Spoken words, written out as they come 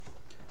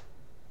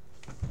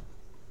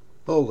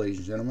Hello, ladies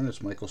and gentlemen.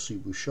 It's Michael C.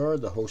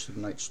 Bouchard, the host of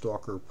the Night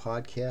Stalker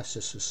podcast.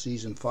 This is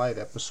season 5,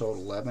 episode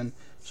 11.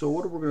 So,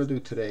 what are we going to do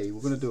today?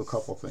 We're going to do a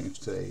couple things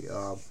today.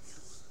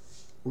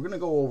 We're going to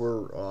go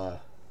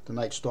over the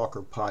Night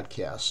Stalker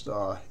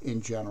podcast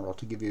in general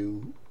to give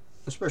you,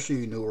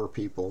 especially newer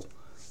people,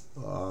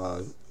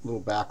 a little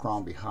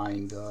background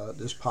behind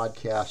this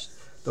podcast.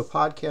 The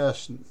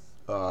podcast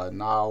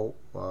now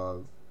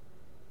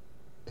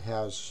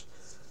has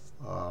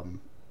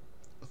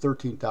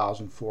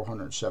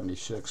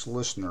 13,476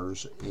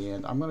 listeners,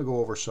 and I'm going to go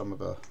over some of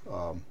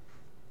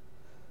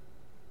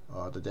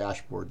the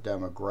dashboard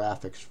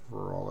demographics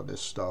for all of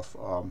this stuff,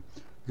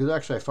 because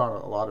actually I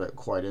found a lot of it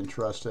quite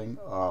interesting.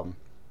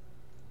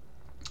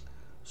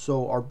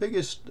 So our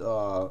biggest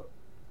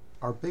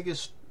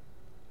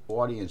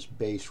audience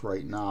base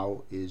right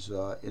now is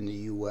in the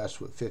U.S.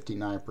 with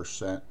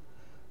 59%,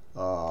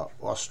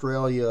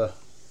 Australia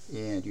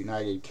and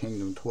United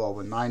Kingdom 12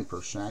 and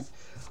 9%.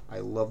 I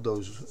love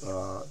those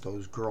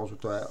girls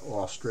with the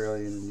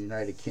Australian and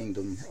United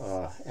Kingdom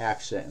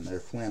accent and their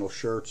flannel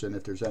shirts. And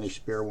if there's any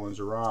spare ones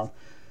around,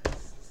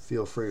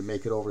 feel free to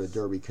make it over to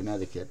Derby,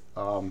 Connecticut.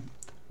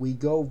 We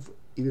go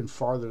even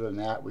farther than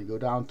that.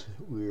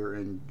 We're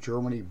in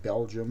Germany,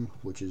 Belgium,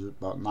 which is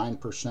about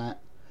 9%.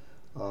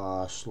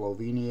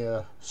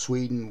 Slovenia,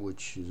 Sweden,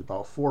 which is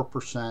about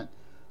 4%.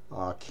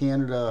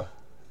 Canada,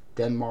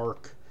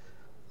 Denmark,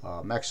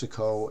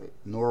 Mexico,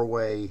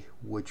 Norway,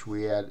 which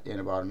we add in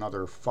about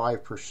another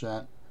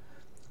 5%.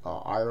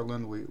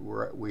 Ireland,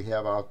 we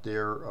have out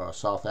there.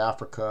 South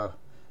Africa,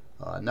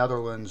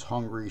 Netherlands,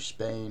 Hungary,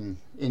 Spain,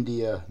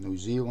 India, New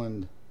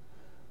Zealand,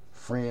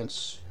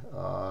 France,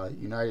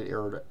 United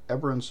Arab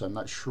Emirates. I'm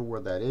not sure where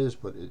that is,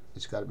 but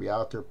it's got to be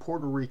out there.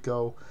 Puerto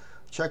Rico,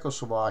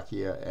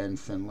 Czechoslovakia, and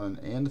Finland,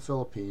 and the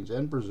Philippines,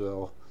 and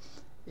Brazil,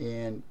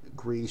 and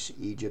Greece,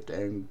 Egypt,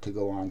 and to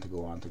go on.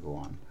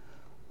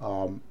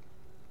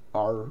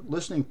 Our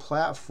listening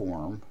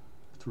platform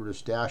through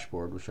this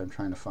dashboard, which I'm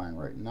trying to find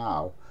right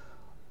now,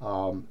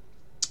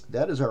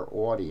 that is our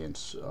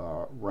audience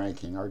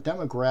ranking. Our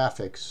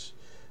demographics,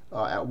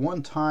 at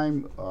one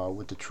time,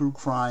 with the true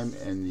crime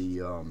and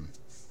the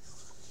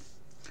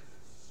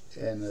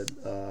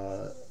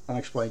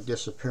unexplained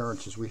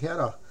disappearances, we had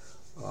a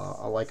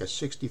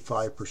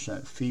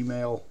 65%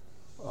 female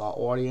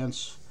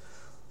audience.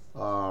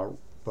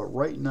 But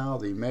right now,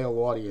 the male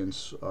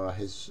audience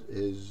has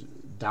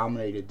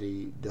dominated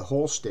the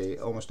whole stage,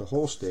 almost the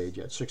whole stage,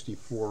 at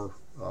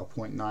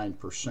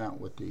 64.9%,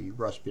 with the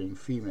rest being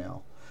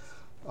female.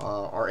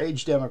 Our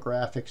age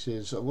demographics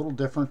is a little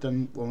different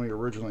than when we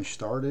originally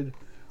started.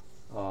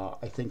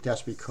 I think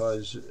that's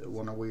because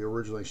when we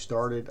originally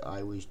started,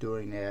 I was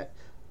doing that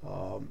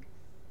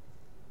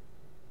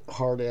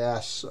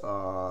hard-ass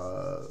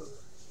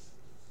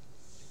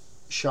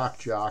shock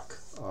jock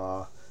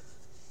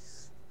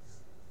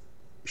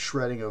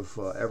shredding of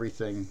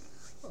everything,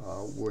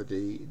 where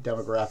the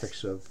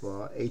demographics of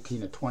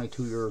 18 to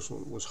 22 years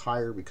was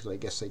higher, because I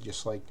guess they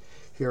just liked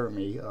hearing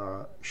me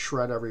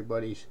shred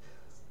everybody.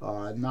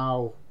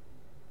 Now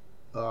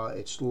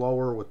it's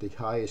lower, with the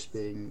highest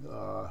being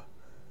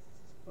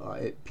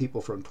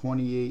people from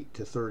 28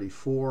 to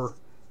 34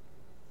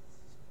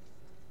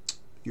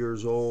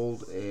 years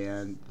old.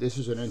 And this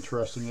is an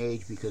interesting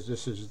age, because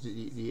this is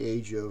the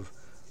age of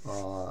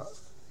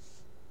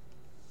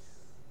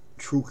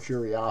true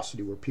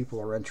curiosity, where people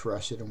are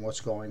interested in what's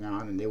going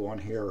on and they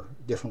want to hear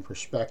different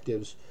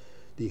perspectives.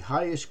 The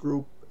highest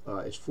group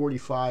is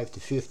 45 to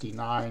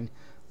 59,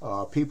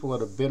 people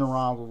that have been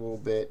around a little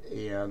bit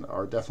and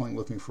are definitely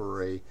looking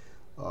for a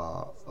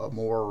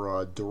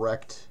more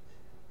direct,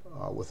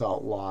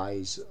 without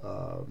lies,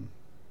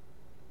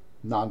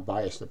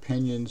 non-biased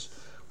opinions,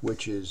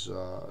 which is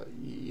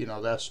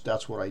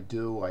that's what I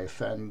do. I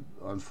offend,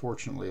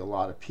 unfortunately, a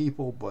lot of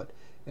people,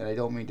 and I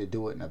don't mean to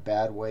do it in a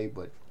bad way,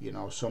 but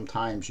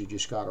sometimes you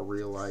just got to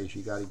realize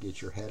you got to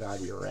get your head out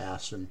of your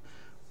ass and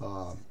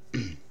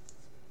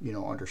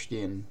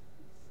understand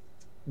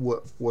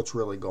what's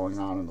really going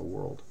on in the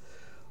world.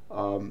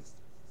 Our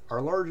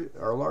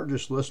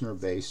largest listener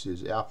base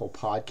is Apple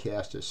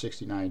Podcast at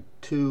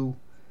 69.2,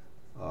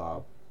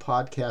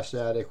 Podcast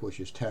Addict, which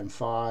is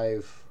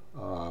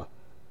 10.5,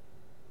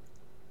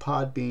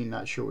 Podbean,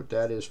 not sure what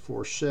that is,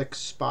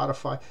 4.6,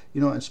 Spotify.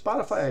 And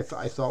Spotify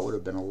I thought would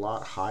have been a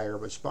lot higher,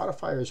 but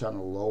Spotify is on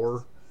a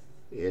lower.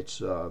 It's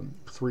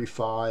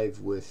 3.5,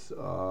 with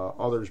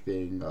others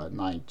being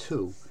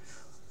 9.2.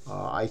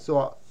 I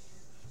thought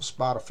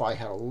Spotify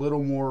had a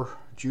little more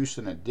juice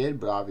than it did,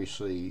 but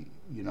obviously,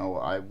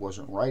 I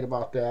wasn't right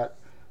about that.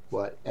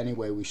 But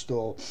anyway, we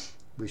still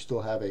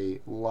have a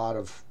lot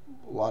of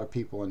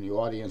people in the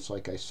audience.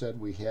 Like I said,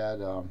 we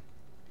had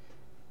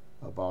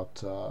we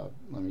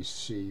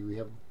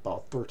have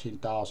about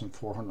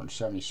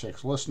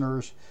 13,476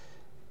 listeners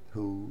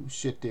who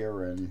sit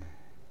there and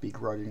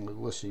begrudgingly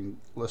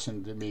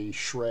listen to me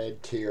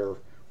shred, tear,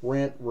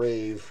 rant,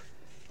 rave,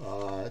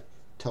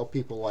 tell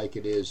people like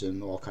it is,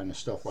 and all kind of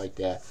stuff like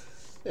that.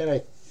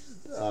 And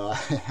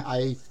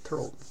I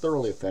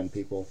thoroughly offend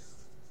people.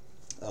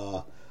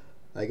 I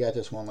got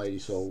this one lady,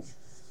 so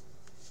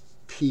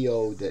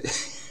PO that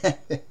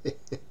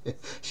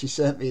she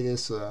sent me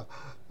this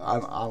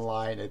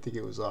online. I think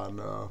it was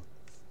on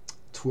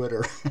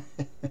Twitter.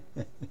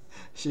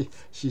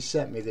 she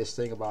sent me this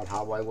thing about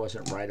how I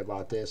wasn't right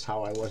about this,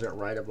 how I wasn't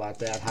right about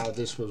that, how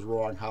this was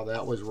wrong, how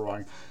that was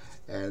wrong,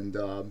 and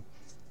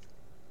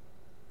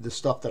the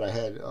stuff that I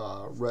had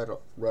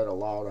read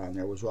aloud on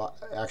there was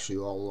actually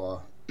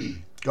all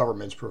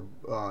governments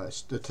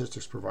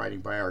statistics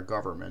providing by our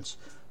governments.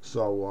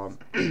 So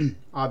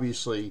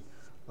obviously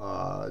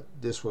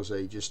this was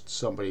just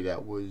somebody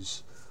that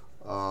was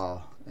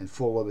in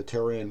full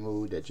libertarian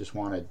mood that just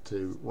wanted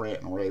to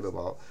rant and rave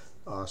about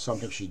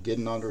something she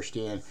didn't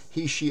understand.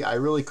 She, I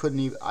really couldn't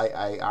even,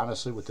 I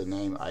honestly, with the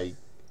name,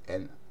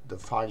 and the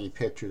foggy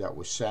picture that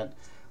was sent,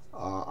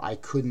 I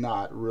could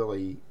not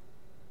really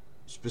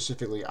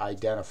specifically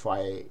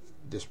identify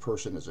this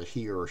person as a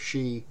he or a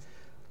she.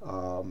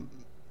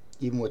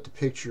 Even with the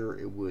picture,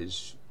 it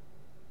was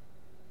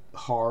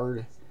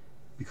hard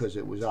because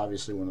it was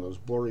obviously one of those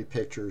blurry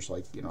pictures,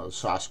 like, the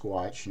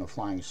Sasquatch,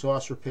 flying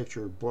saucer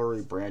picture,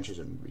 blurry branches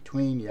in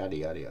between, yada,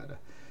 yada, yada.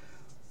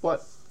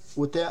 But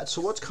with that,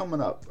 so what's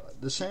coming up?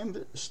 The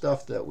same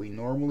stuff that we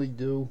normally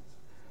do.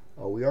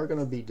 We are going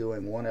to be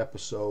doing one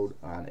episode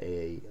on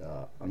an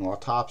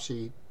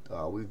autopsy.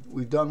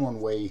 We've done one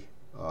way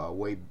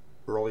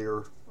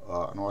earlier,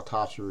 an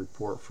autopsy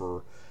report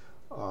for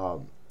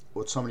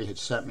what somebody had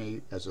sent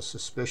me as a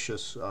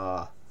suspicious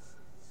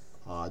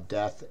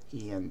death,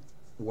 and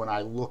when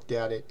I looked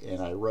at it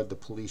and I read the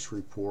police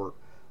report,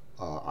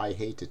 I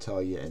hate to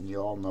tell you, and you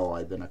all know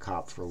I've been a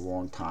cop for a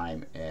long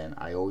time, and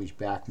I always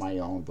back my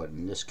own, but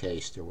in this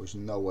case, there was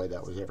no way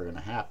that was ever going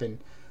to happen.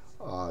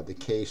 The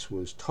case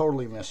was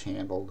totally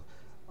mishandled,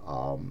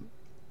 and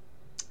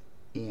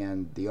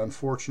the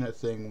unfortunate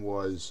thing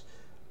was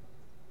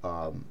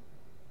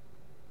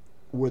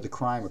where the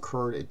crime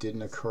occurred, it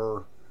didn't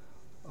occur.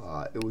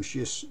 It was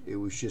just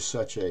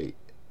such a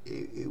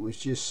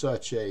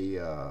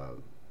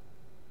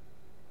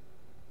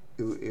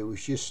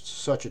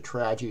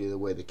tragedy the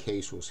way the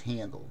case was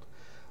handled.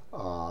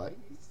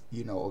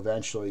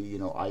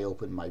 Eventually, I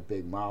opened my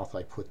big mouth.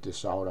 I put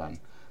this out on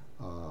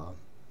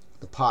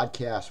the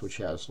podcast, which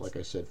has, like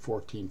I said,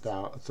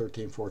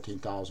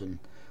 14,000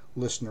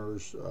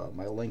 listeners.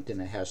 My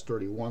LinkedIn, it has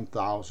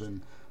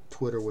 31,000.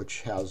 Twitter,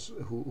 which has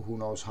who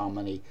knows how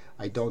many.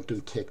 I don't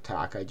do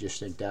TikTok. I just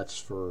think that's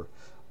for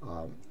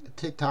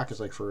TikTok is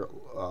like for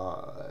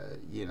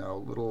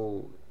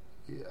little.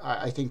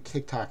 I think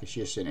TikTok is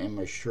just an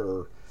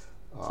immature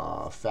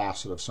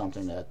facet of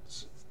something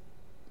that's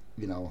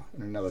in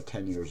another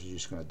 10 years is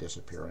just going to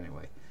disappear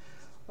anyway.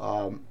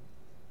 But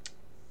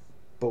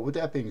with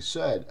that being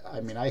said, I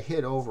mean, I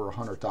hit over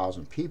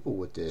 100,000 people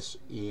with this,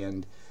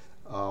 and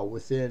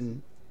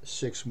within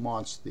 6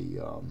 months, the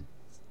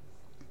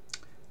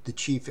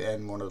chief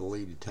and one of the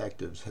lead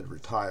detectives had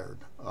retired,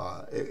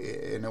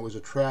 and it was a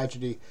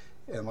tragedy.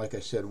 And like I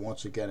said,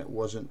 once again, it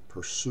wasn't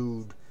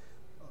pursued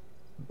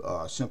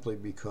simply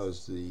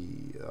because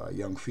the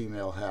young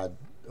female had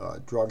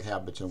drug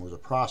habits and was a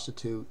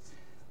prostitute.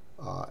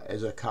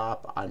 As a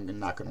cop, I'm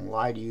not going to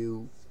lie to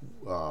you.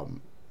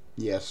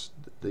 Yes,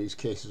 these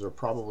cases are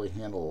probably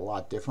handled a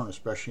lot different,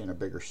 especially in a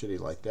bigger city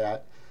like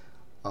that.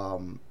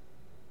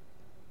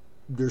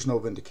 There's no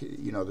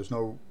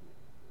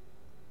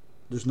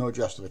there's no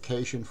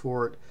justification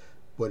for it,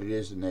 but it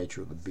is the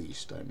nature of the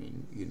beast. I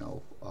mean,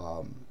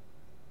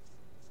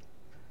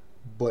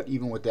 but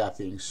even with that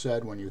being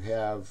said, when you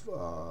have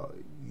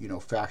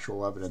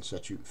factual evidence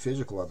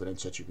physical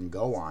evidence that you can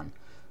go on,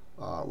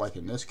 like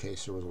in this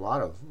case, there was a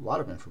lot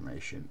of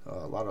information,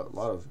 a lot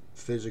of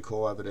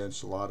physical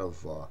evidence, a lot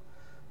of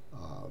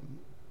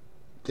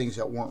things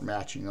that weren't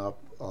matching up,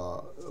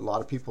 a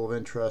lot of people of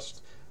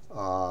interest,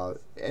 and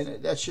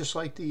that's just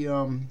like the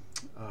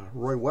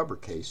Roy Weber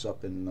case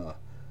up in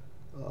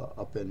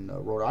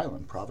Rhode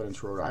Island,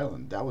 Providence, Rhode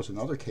Island. That was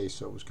another case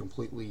that was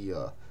completely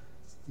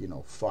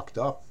fucked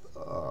up.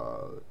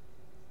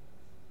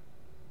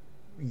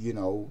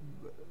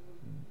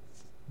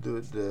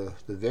 The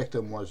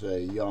victim was a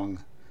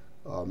young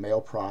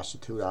male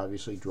prostitute,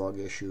 obviously drug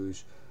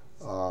issues,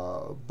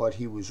 but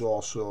he was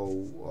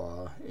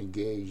also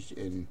engaged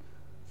in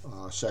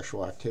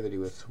sexual activity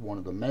with one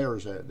of the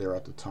mayors there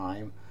at the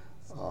time,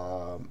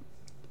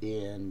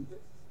 and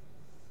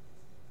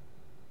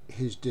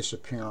his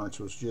disappearance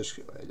was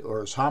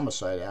or his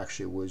homicide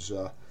actually was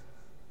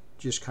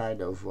just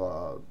kind of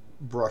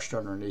brushed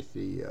underneath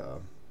the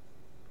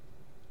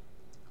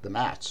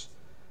mats.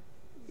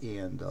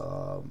 And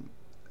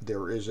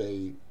there is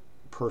a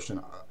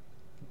person,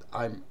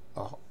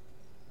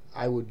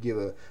 I would give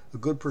a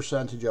good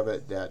percentage of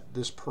it that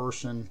this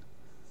person,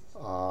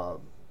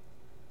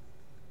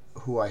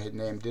 who I had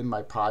named in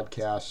my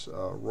podcast,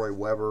 Roy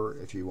Weber.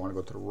 If you want to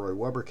go to the Roy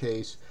Weber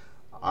case,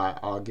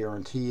 I'll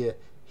guarantee you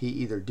he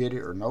either did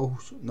it or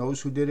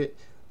knows who did it.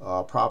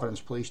 Providence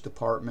Police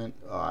Department,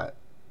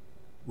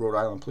 Rhode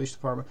Island Police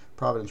Department,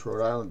 Providence,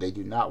 Rhode Island, they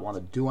do not want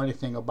to do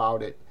anything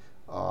about it.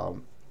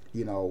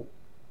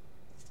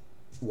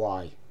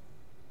 Why?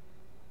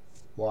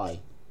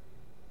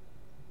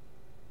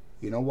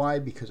 You know why?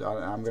 Because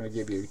I'm going to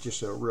give you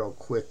just a real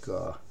quick,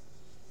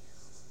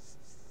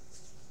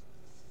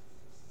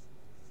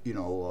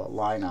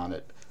 line on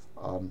it.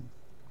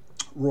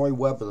 Roy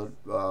Webber,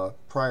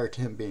 prior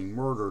to him being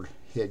murdered,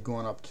 he had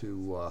gone up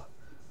to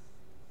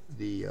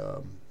the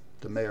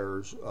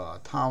mayor's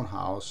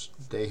townhouse.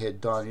 They had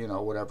done,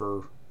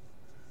 whatever,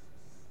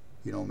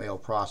 male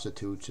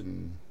prostitutes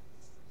and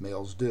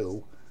males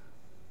do.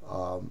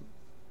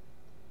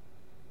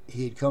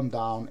 He had come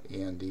down,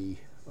 and the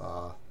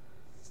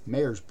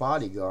mayor's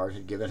bodyguard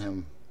had given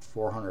him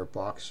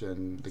 $400,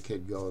 and the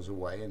kid goes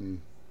away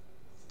and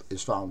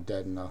is found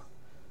dead in a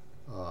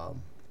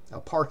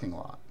parking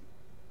lot,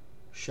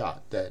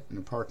 shot dead in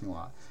a parking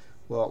lot.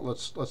 Well,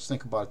 let's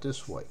think about it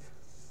this way: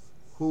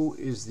 who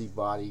is the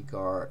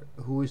bodyguard?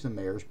 Who is the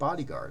mayor's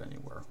bodyguard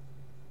anywhere?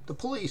 The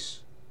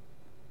police.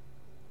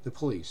 The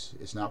police.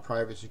 It's not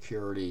private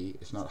security.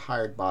 It's not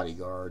hired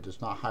bodyguards.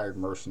 It's not hired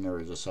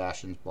mercenaries,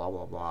 assassins, blah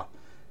blah blah.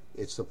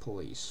 It's the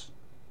police.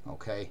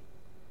 Okay.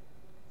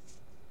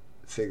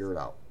 Figure it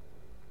out.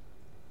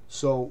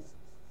 So,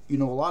 a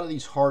lot of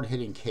these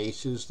hard-hitting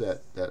cases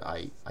that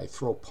I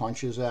throw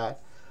punches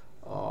at,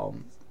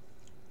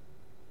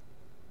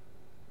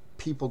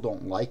 people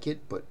don't like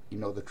it, but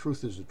the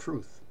truth is the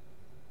truth.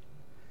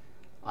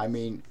 I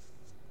mean,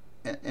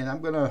 and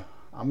I'm gonna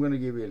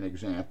give you an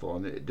example,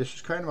 and this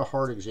is kind of a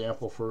hard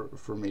example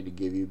for me to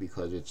give you,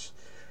 because it's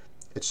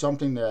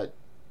something that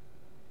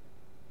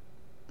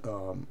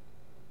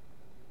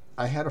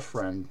I had a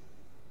friend.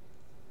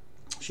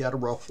 She had a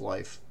rough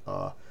life.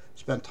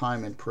 Spent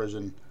time in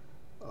prison.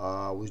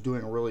 Was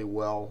doing really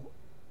well,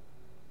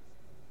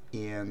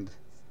 and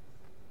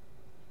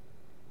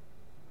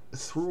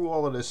through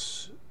all of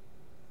this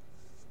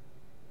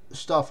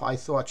stuff, I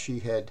thought she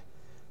had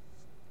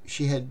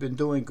been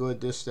doing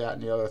good, this, that,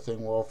 and the other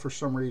thing. Well, for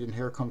some reason,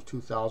 here comes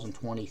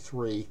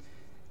 2023,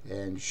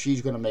 and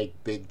she's going to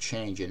make big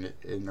change in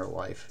their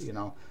life.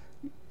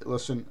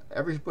 Listen,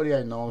 everybody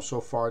I know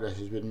so far that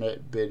has been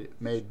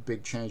made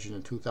big changes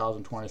in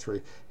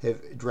 2023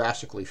 have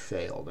drastically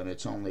failed, and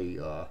it's only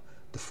the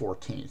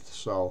 14th.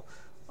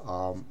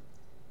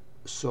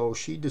 So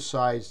she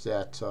decides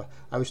that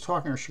I was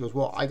talking to her. She goes,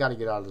 "Well, I got to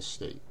get out of the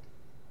state."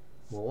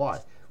 Well,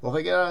 why? Well, if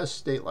I get out of the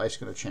state, life's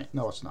going to change.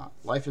 No, it's not.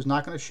 Life is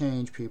not going to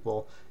change,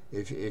 people.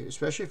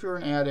 Especially if you're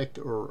an addict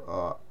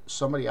or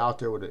somebody out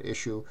there with an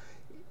issue,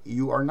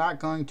 you are not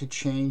going to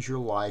change your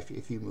life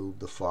if you move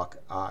the fuck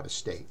out of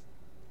state.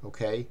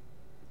 Okay?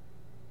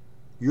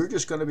 You're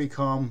just going to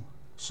become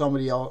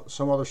somebody else,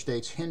 some other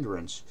state's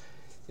hindrance,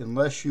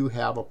 unless you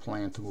have a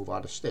plan to move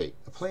out of state.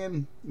 A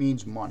plan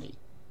means money.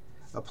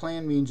 A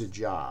plan means a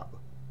job.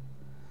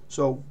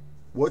 So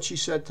what she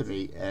said to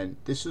me, and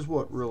this is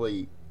what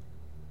really,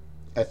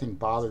 I think,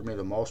 bothered me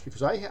the most,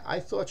 because I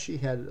thought she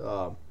had,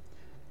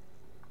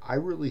 I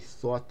really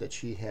thought that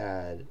she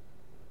had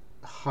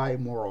higher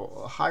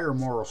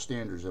moral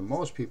standards than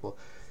most people.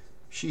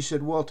 She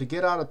said, "Well, to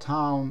get out of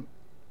town,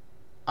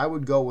 I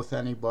would go with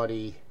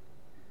anybody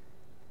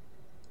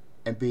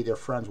and be their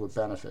friends with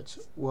benefits."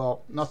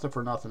 Well, nothing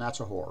for nothing. That's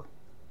a whore.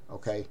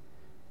 Okay?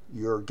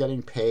 You're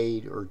getting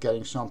paid or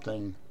getting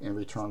something in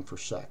return for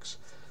sex.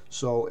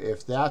 So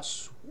if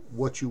that's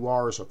what you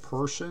are as a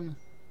person,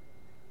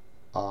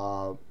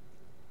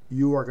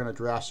 you are going to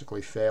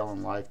drastically fail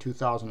in life.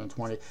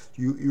 2020,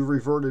 you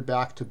reverted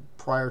back to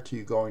prior to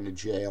you going to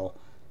jail.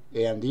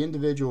 And the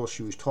individual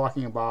she was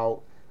talking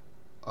about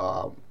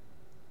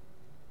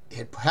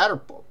had her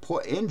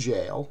put in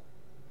jail.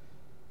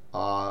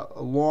 A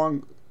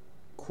long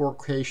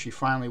court case. She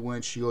finally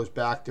wins. She goes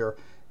back there.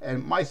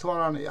 And my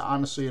thought on it,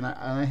 honestly, and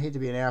I hate to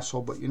be an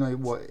asshole, but you know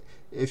what?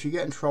 If you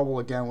get in trouble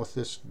again with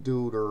this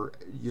dude, or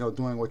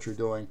doing what you're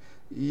doing,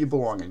 you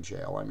belong in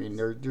jail. I mean,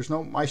 there's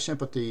no. My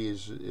sympathy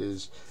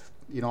is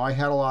I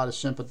had a lot of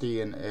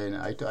sympathy, and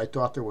I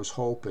thought there was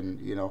hope, and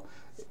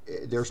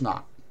there's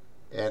not.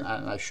 And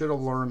I should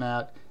have learned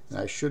that, and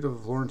I should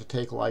have learned to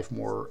take life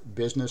more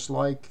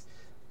business-like,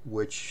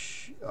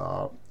 which,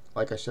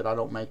 like I said, I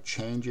don't make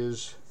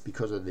changes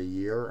because of the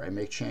year. I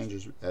make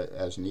changes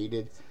as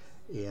needed.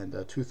 And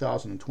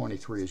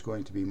 2023 is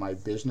going to be my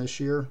business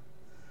year,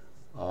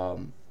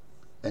 and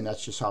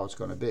that's just how it's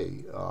going to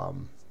be.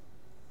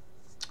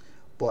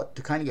 But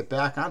to kind of get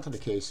back onto the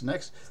case,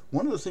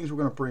 one of the things we're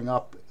going to bring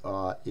up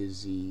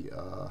is the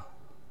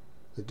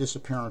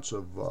disappearance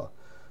of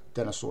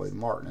Dennis Lloyd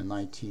Martin in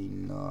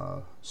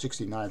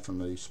 1969 from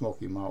the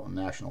Smoky Mountain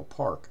National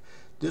Park.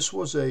 This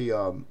was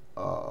one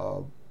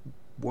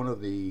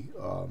of the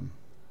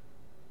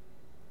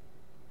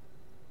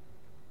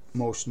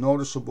most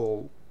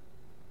noticeable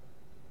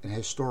and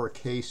historic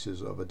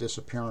cases of a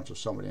disappearance of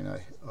somebody in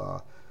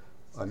a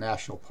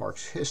national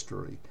park's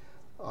history.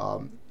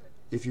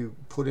 If you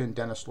put in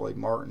Dennis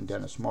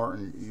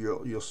Martin,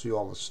 you'll see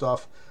all the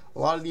stuff. A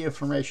lot of the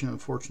information,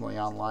 unfortunately,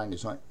 online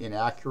is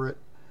inaccurate.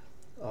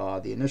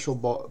 The initial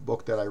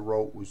book that I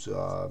wrote was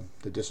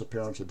The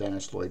Disappearance of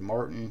Dennis Lloyd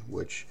Martin,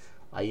 which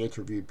I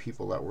interviewed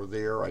people that were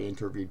there. I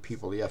interviewed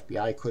people the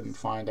FBI couldn't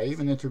find. I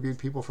even interviewed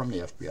people from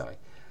the FBI.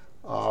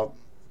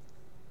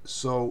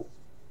 So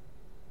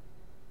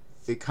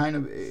it kind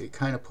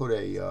of put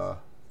a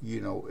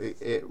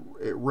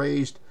it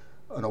raised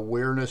an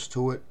awareness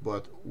to it,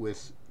 but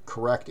with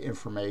correct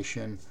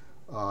information,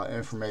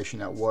 information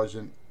that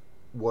wasn't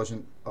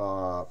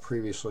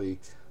previously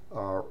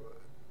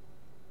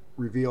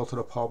revealed to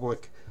the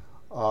public.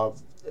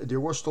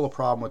 There was still a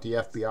problem with the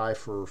FBI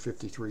for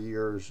 53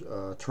 years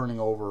turning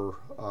over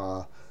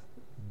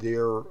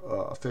their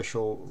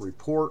official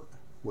report,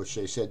 which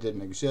they said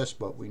didn't exist,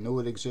 but we knew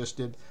it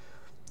existed.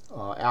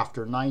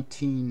 After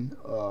 19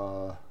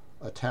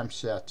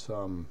 attempts at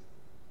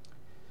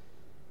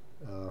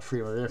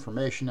Freedom of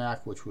Information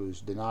Act, which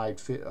was denied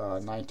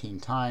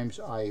 19 times,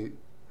 I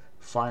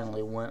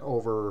finally went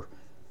over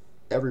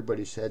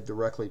everybody's head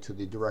directly to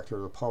the director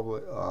of the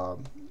public,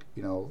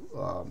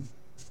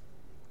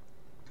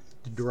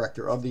 the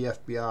director of the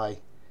FBI,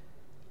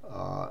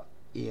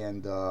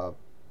 and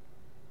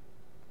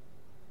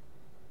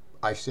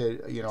I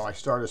said, I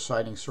started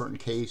citing certain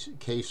case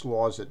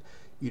laws that,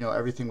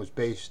 everything was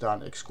based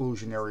on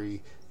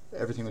exclusionary.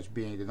 Everything was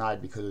being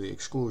denied because of the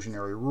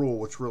exclusionary rule,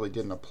 which really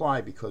didn't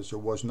apply because there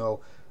was no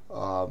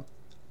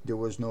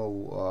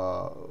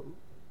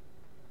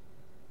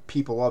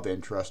people of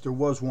interest. There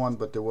was one,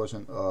 but there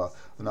wasn't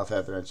enough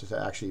evidence to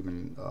actually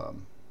even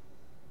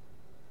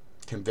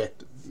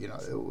convict.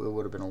 It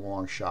would have been a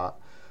long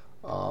shot.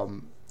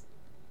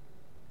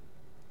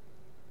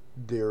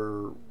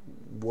 There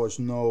was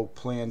no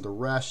planned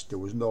arrest. There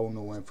was no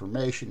new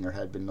information. There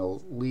had been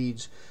no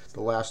leads.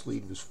 The last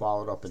lead was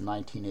followed up in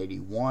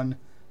 1981,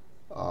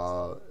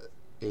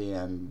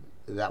 and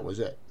that was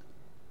it.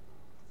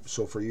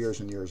 So for years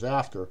and years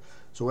after.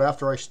 So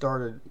after I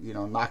started,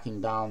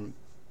 knocking down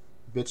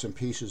bits and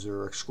pieces of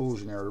their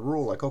exclusionary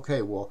rule, like,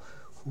 okay, well,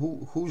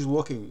 who's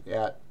looking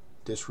at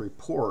this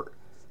report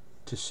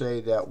to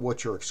say that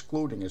what you're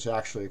excluding is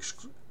actually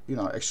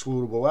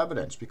excludable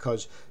evidence?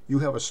 Because you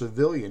have a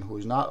civilian who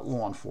is not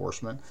law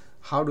enforcement.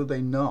 How do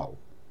they know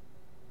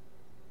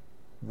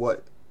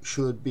what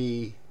should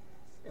be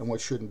and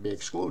what shouldn't be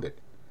excluded?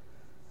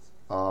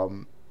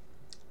 There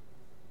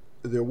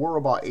were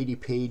about 80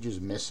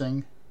 pages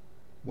missing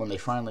when they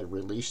finally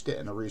released it,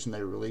 and the reason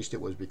they released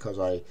it was because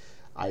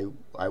I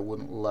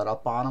wouldn't let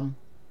up on them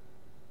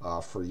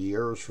for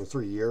years. For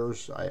 3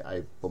 years,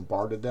 I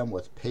bombarded them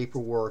with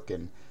paperwork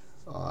and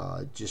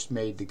just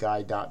made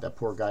that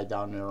poor guy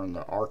down there in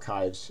the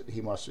archives.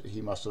 He must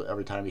have,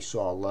 every time he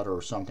saw a letter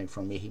or something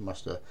from me, he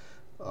must have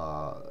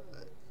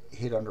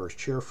hid under his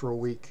chair for a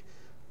week.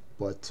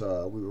 But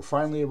we were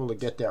finally able to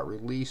get that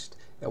released.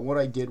 And what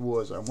I did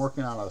was, I'm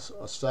working on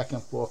a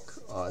second book.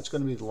 It's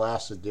going to be the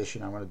last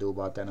edition I'm going to do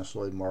about Dennis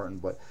Lloyd Martin,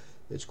 but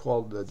it's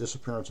called The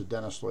Disappearance of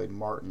Dennis Lloyd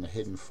Martin: The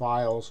Hidden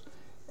Files.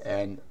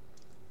 And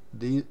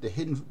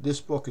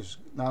this book is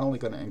not only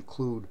going to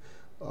include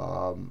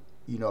some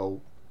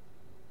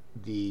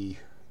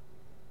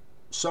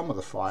of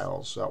the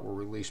files that were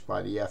released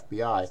by the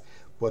FBI,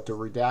 but the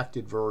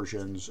redacted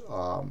versions,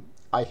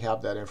 I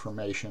have that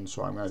information,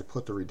 so I'm going to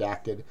put the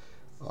redacted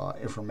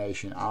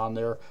information on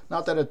there.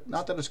 Not that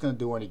it's going to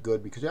do any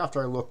good, because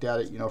after I looked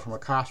at it, from a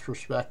cost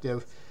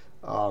perspective,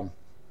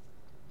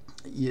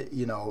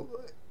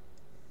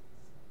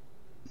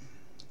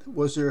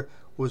 was there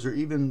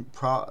even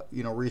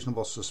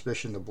reasonable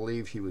suspicion to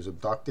believe he was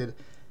abducted?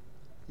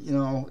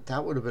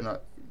 That would have been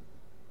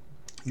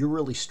you're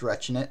really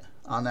stretching it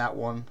on that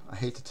one. I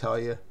hate to tell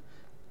you,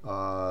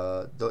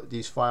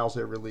 these files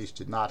they released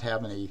did not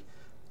have any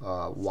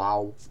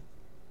wow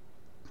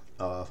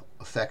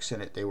effects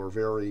in it. They were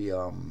very,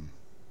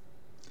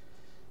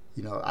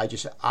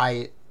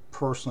 I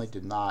personally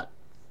did not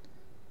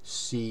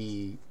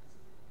see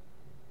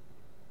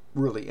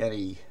really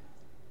any,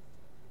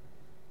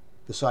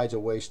 besides a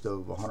waste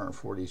of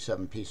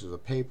 147 pieces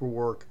of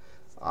paperwork.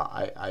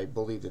 I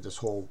believe that this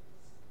whole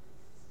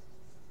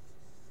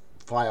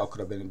file could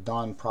have been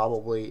done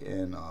probably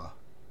in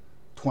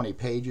 20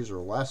 pages or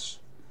less.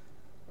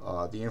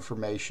 The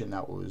information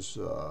that was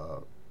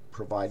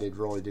provided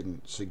really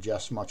didn't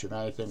suggest much of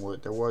anything.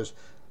 There was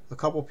a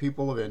couple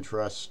people of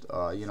interest.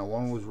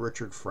 One was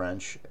Richard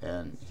French,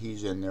 and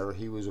he's in there.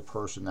 He was a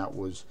person that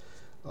was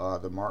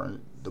the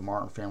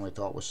Martin family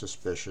thought was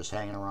suspicious,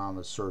 hanging around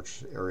the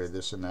search area,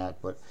 this and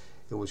that, but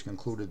it was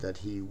concluded that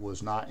he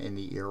was not in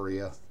the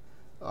area.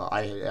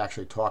 I had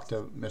actually talked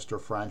to Mr.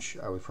 French.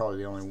 I was probably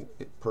the only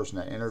person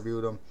that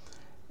interviewed him,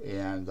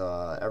 and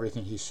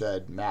everything he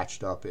said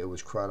matched up. It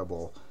was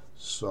credible.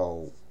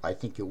 So I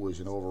think it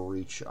was an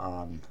overreach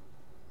on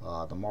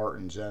the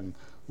Martins and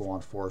law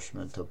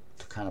enforcement to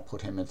kind of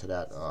put him into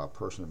that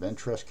person of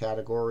interest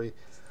category.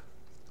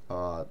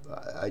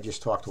 I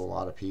just talked to a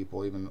lot of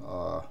people, even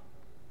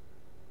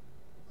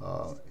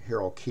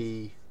Harold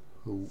Key,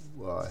 who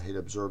had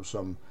observed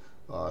some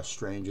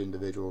strange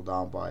individual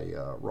down by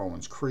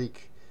Romans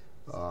Creek.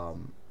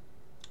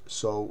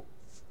 So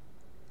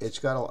it's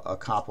got a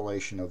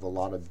compilation of a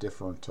lot of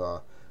different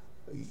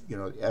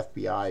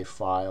FBI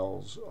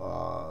files.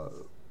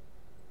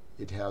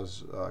 It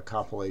has a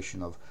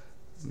compilation of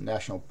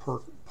National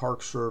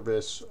Park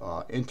Service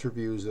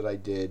interviews that I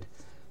did.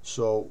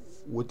 So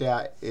with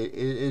that, it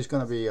is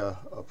going to be a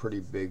pretty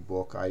big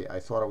book. I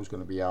thought it was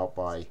going to be out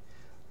by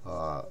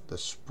the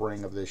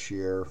spring of this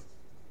year,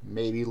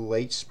 maybe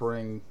late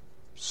spring,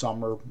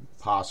 summer,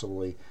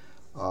 possibly.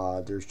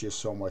 There's just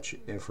so much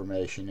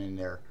information in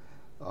there.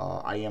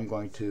 I am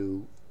going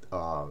to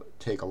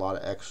take a lot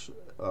of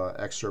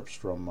excerpts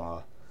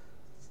from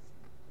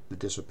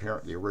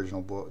the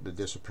original book, The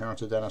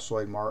Disappearance of Dennis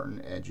Lloyd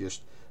Martin, and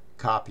just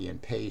copy and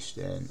paste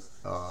and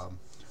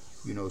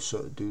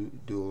so do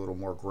a little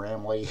more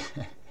Grammarly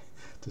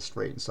to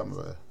straighten some of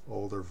the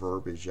older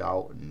verbiage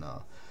out, and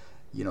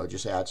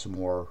just add some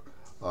more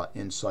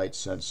insight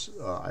since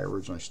I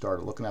originally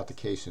started looking at the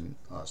case in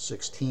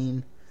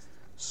 16.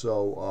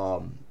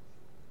 So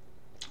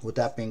with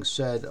that being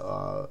said,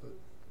 I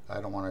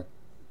don't want to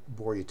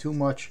bore you too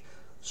much.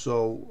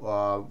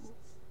 So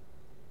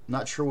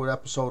not sure what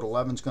episode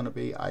 11 is going to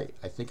be. I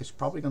think it's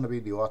probably going to be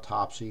the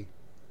autopsy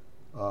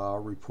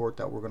report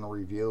that we're going to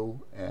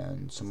review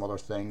and some other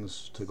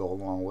things to go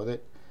along with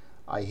it.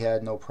 I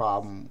had no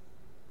problem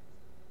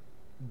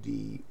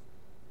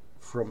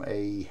from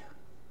a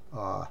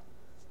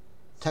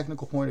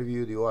technical point of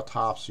view. The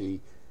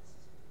autopsy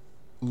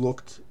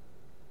looked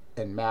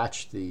and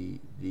matched the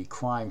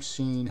crime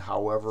scene.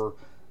 However,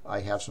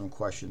 I have some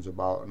questions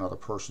about another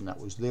person that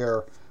was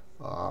there.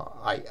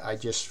 I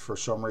just, for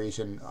some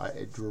reason,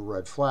 I drew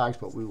red flags,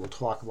 but we will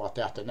talk about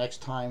that the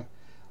next time.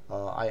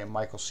 I am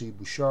Michael C.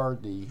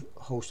 Bouchard, the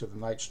host of the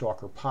Night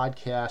Stalker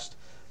podcast.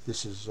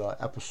 This is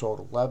episode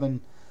 11.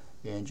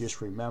 And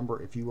just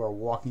remember, if you are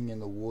walking in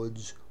the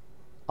woods,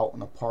 out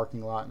in a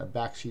parking lot, in the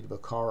backseat of a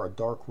car, a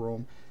dark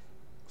room,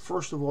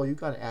 first of all, you've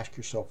got to ask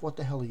yourself, what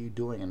the hell are you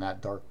doing in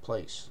that dark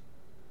place?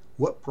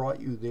 What brought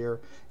you there?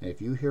 And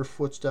if you hear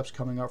footsteps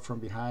coming up from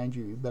behind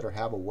you, you better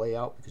have a way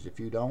out, because if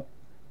you don't,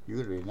 you're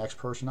going to be the next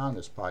person on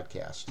this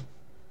podcast.